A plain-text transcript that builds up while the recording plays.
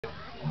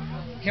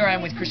here I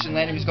am with Christian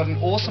Lander, who's got an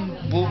awesome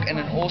book and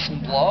an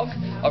awesome blog.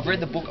 I've read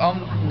the book.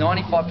 I'm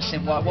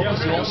 95% white. What was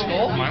your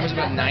score? Mine was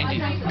about 90.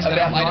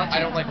 About 90?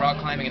 I don't like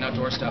rock climbing and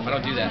outdoor stuff. I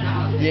don't do that.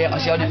 Yeah,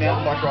 I see. I do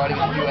mountain bike riding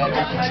and a few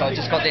outdoor things, so I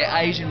just got their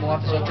Asian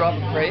wife as I drive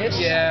a Prius.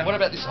 Yeah. What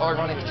about this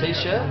ironic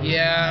T-shirt?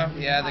 Yeah,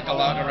 the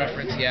Galaga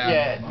reference.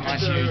 Yeah.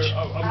 Mine's huge.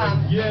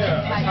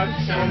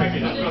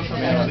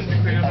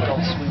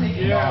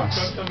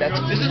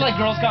 This is like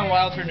Girls Gone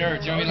Wild for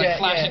nerds. You know what I mean?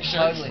 Like classic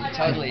shirts.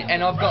 Totally.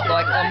 And I've got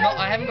like,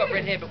 I haven't got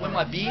red hair, but when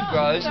my beard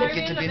grows, it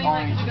gets a bit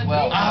orange as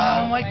well.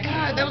 Oh my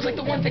god, that was like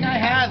the one thing I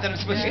had that I'm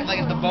supposed to get like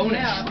as the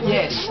bonus.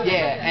 Yes,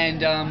 yeah,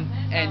 and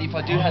if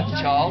I do have the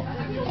child,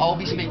 I'll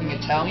be speaking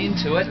Italian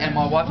to it, and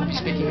my wife will be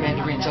speaking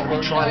Mandarin, so it'll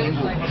be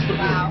trilingual.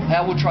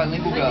 How will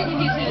trilingual go?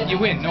 You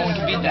win. No one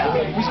can beat that.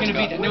 Who's going to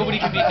beat that? Nobody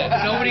can beat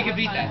that. Nobody can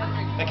beat that.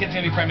 That kid's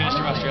going to be Prime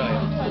Minister of Australia.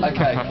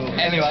 Okay, cool.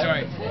 Anyway,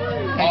 story.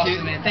 Thank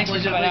you. Man. Thanks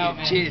for coming out,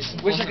 man. Cheers.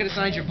 Wish I could have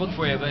signed your book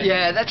for you, but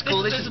yeah, that's cool.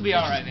 This will be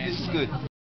alright, man. This is good.